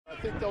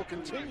think they'll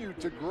continue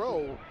to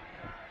grow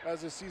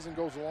as the season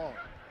goes along.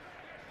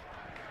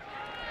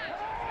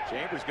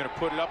 Chambers going to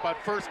put it up on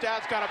first down.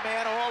 It's got a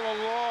man all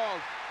along.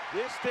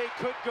 This thing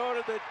could go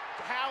to the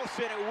house,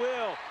 and it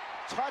will.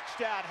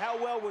 Touchdown.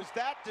 How well was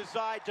that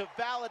designed to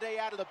validate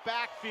out of the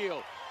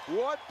backfield?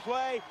 One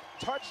play,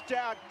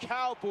 touchdown,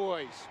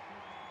 Cowboys.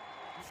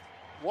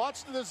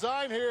 Watch the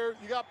design here.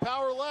 You got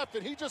power left,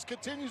 and he just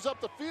continues up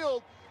the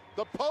field.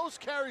 The post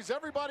carries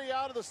everybody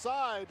out of the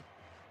side,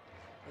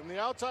 and the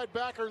outside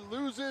backer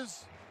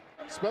loses,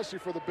 especially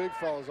for the big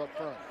fellas up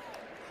front.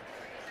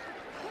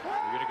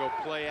 We're going to go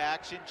play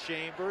action.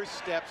 Chambers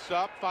steps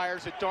up,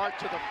 fires a dart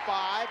to the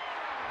 5,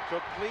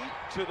 complete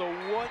to the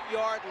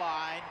 1-yard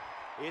line.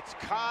 It's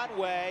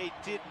Conway,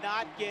 did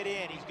not get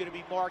in. He's going to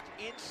be marked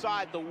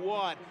inside the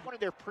 1. One of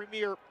their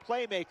premier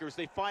playmakers,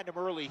 they find him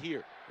early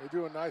here. They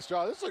do a nice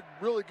job. This is a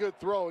really good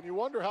throw, and you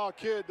wonder how a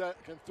kid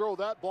that can throw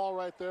that ball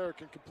right there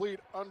can complete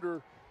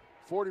under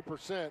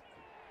 40%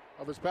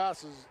 of his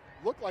passes.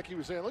 Looked like he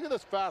was saying, look at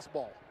this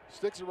fastball.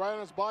 Sticks it right on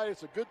his body.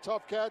 It's a good,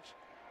 tough catch.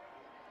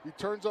 He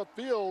turns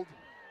upfield.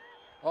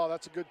 Oh,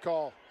 that's a good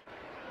call.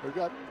 They've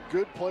got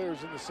good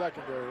players in the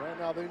secondary. Right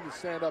now they need to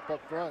stand up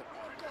front.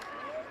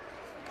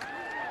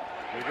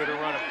 They're going to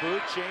run a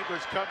boot.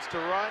 Chambers comes to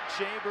run.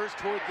 Chambers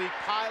toward the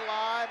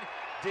pylon.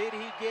 Did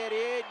he get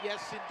in?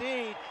 Yes,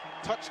 indeed.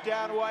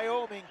 Touchdown,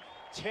 Wyoming.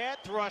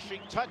 10th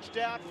rushing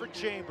touchdown for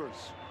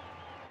Chambers.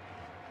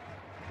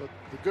 But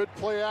the good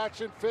play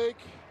action fake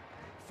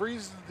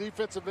freezes the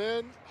defensive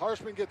end.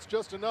 Harshman gets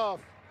just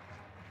enough.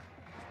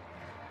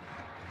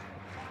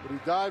 But he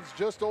dives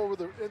just over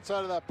the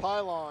inside of that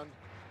pylon.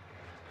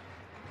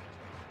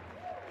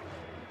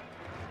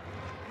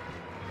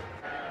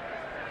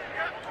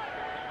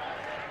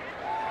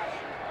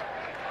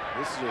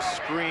 This is a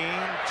screen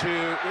to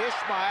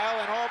Ishmael,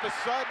 and all of a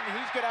sudden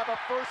he's going to have a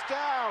first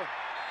down.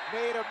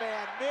 Made a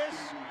man miss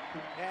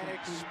and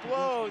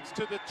explodes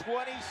to the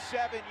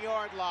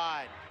 27-yard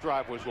line.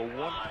 Drive was a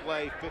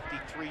one-play,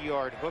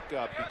 53-yard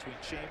hookup between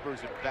Chambers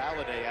and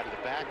Valladay out of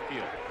the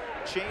backfield.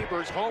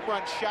 Chambers, home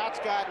run shots,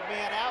 got a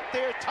man out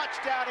there.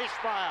 Touchdown,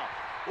 Ishmael.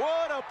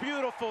 What a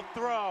beautiful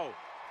throw.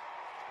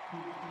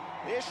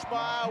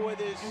 Ishmael with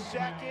his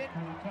second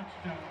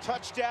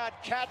touchdown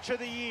catch of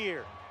the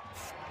year.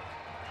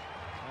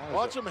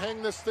 Watch him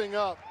hang this thing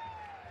up,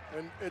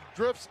 and it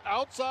drifts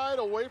outside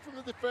away from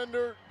the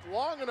defender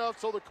long enough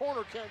so the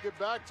corner can't get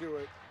back to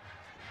it.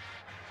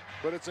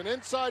 But it's an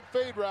inside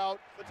fade route.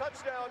 The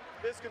touchdown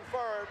is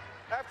confirmed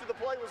after the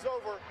play was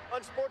over.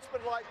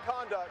 Unsportsmanlike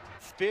conduct.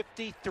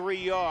 53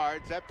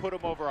 yards. That put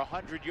them over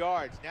 100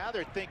 yards. Now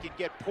they're thinking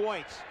get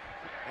points.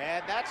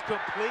 And that's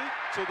complete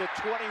to the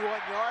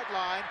 21-yard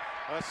line.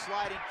 A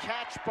sliding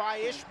catch by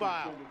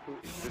Ishmael.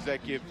 Does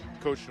that give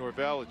Coach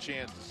Norvell a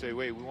chance to say,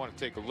 wait, we want to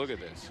take a look at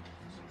this?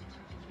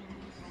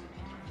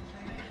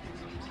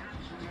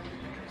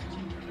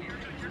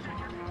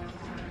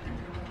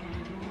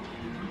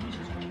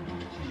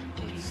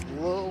 It's a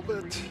little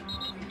bit.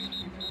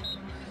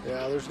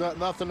 Yeah, there's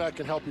nothing that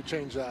can help you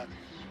change that.